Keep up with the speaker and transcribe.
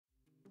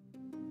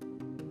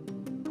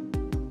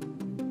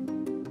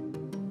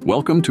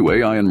Welcome to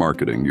AI in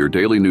Marketing, your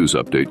daily news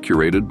update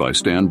curated by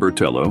Stan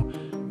Bertello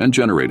and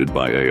generated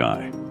by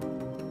AI.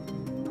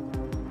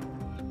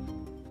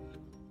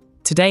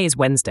 Today is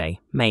Wednesday,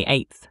 May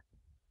 8th.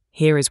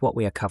 Here is what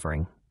we are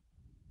covering.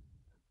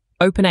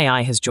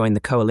 OpenAI has joined the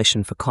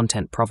Coalition for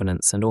Content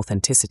Provenance and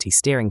Authenticity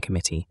Steering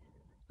Committee,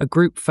 a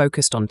group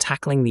focused on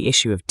tackling the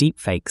issue of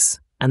deepfakes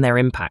and their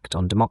impact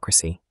on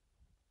democracy.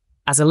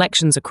 As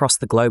elections across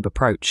the globe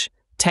approach,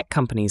 tech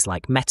companies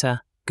like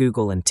Meta,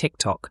 Google, and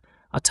TikTok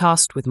are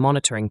tasked with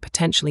monitoring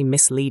potentially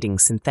misleading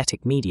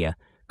synthetic media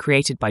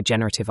created by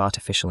generative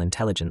artificial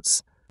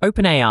intelligence.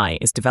 OpenAI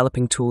is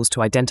developing tools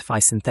to identify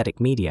synthetic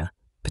media,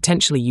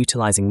 potentially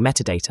utilizing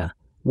metadata,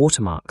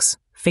 watermarks,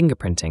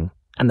 fingerprinting,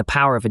 and the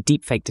power of a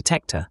deepfake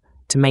detector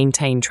to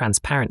maintain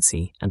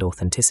transparency and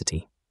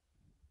authenticity.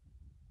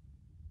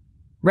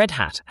 Red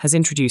Hat has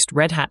introduced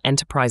Red Hat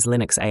Enterprise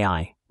Linux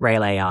AI,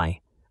 Rail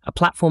AI, a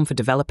platform for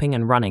developing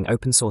and running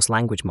open-source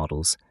language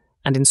models,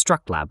 and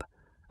InstructLab,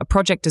 a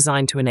project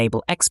designed to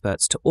enable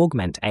experts to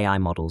augment AI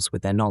models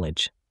with their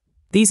knowledge.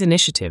 These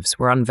initiatives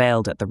were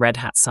unveiled at the Red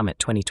Hat Summit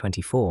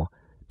 2024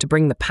 to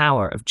bring the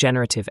power of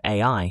generative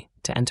AI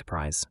to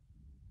enterprise.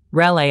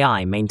 Rail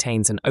AI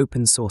maintains an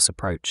open-source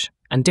approach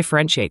and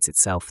differentiates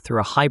itself through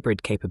a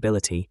hybrid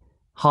capability,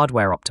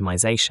 hardware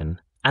optimization,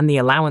 and the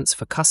allowance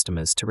for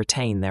customers to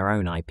retain their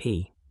own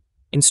IP.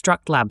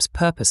 InstructLab's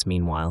purpose,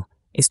 meanwhile,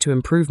 is to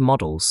improve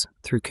models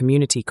through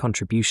community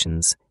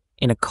contributions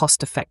in a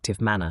cost-effective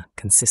manner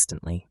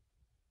consistently.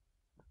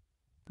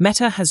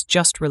 Meta has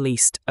just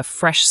released a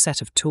fresh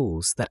set of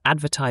tools that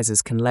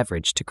advertisers can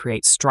leverage to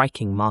create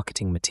striking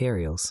marketing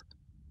materials.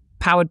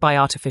 Powered by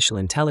artificial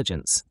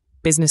intelligence,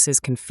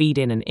 businesses can feed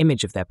in an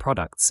image of their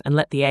products and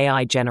let the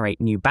AI generate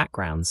new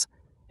backgrounds,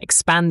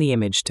 expand the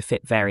image to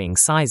fit varying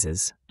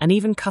sizes, and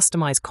even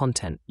customize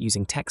content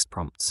using text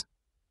prompts.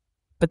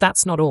 But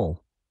that's not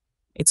all.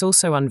 It's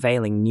also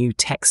unveiling new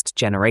text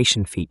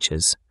generation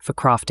features for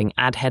crafting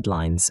ad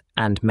headlines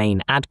and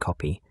main ad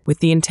copy, with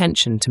the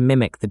intention to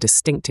mimic the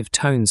distinctive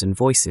tones and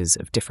voices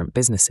of different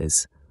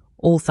businesses,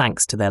 all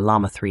thanks to their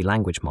Llama 3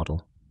 language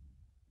model.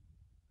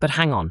 But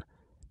hang on,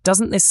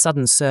 doesn't this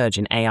sudden surge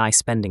in AI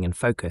spending and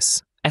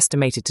focus,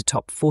 estimated to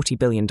top $40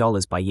 billion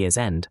by year's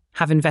end,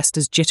 have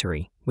investors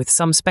jittery, with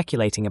some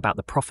speculating about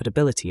the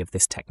profitability of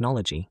this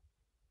technology?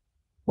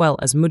 Well,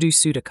 as Madhu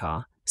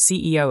Sudhakar,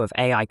 CEO of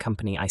AI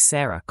company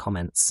Icera,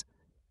 comments,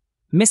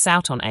 "Miss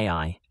out on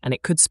AI, and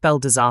it could spell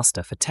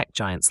disaster for tech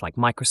giants like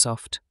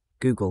Microsoft,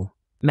 Google,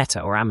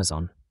 Meta, or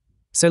Amazon."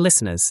 So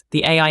listeners,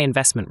 the AI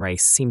investment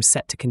race seems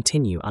set to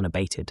continue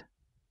unabated.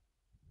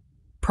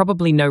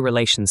 Probably no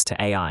relations to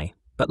AI,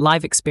 but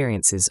live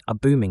experiences are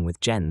booming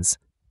with Gens.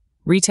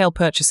 Retail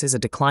purchases are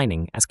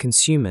declining as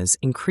consumers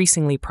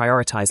increasingly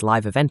prioritize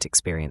live event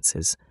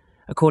experiences,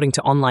 according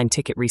to online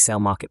ticket resale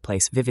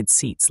marketplace Vivid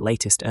Seats'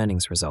 latest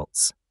earnings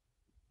results.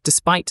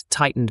 Despite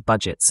tightened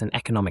budgets and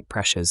economic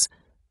pressures,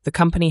 the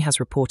company has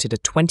reported a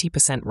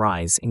 20%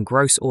 rise in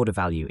gross order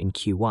value in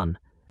Q1,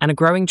 and a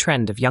growing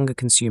trend of younger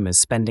consumers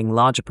spending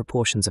larger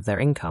proportions of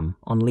their income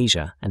on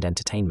leisure and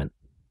entertainment.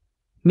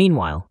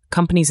 Meanwhile,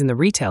 companies in the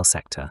retail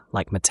sector,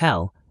 like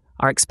Mattel,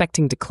 are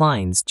expecting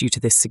declines due to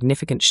this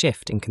significant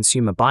shift in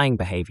consumer buying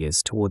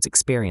behaviors towards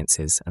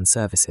experiences and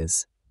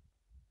services.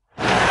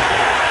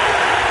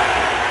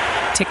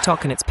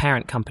 TikTok and its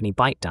parent company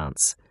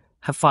ByteDance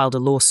have filed a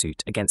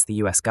lawsuit against the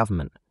US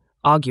government,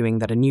 arguing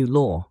that a new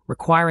law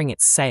requiring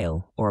its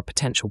sale or a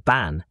potential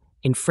ban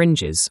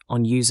infringes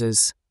on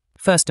users'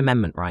 First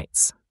Amendment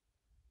rights.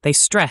 They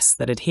stress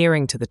that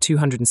adhering to the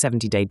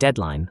 270-day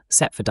deadline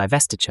set for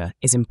divestiture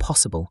is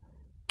impossible,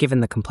 given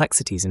the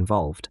complexities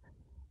involved,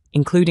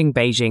 including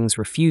Beijing's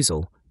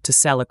refusal to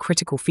sell a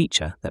critical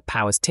feature that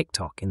powers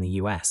TikTok in the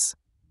US.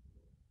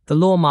 The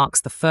law marks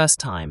the first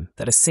time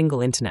that a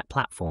single internet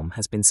platform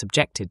has been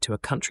subjected to a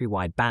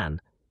countrywide ban,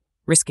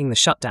 risking the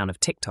shutdown of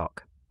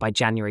TikTok by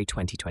January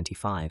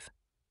 2025.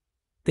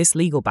 This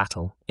legal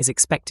battle is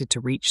expected to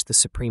reach the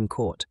Supreme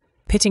Court,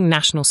 pitting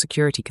national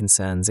security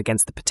concerns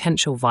against the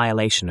potential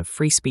violation of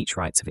free speech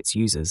rights of its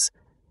users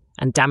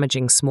and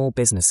damaging small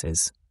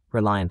businesses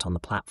reliant on the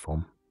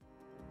platform.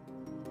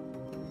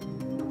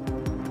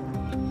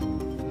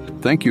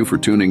 Thank you for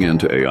tuning in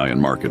to AI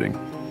in Marketing.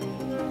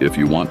 If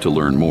you want to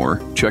learn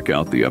more, check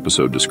out the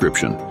episode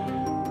description.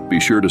 Be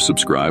sure to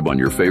subscribe on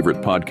your favorite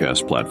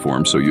podcast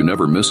platform so you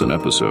never miss an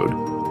episode.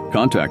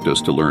 Contact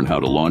us to learn how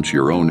to launch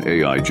your own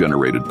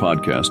AI-generated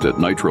podcast at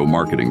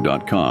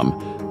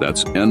nitromarketing.com.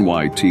 That's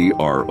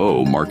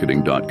NYTRO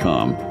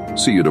marketing.com.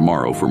 See you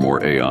tomorrow for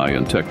more AI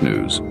and tech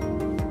news.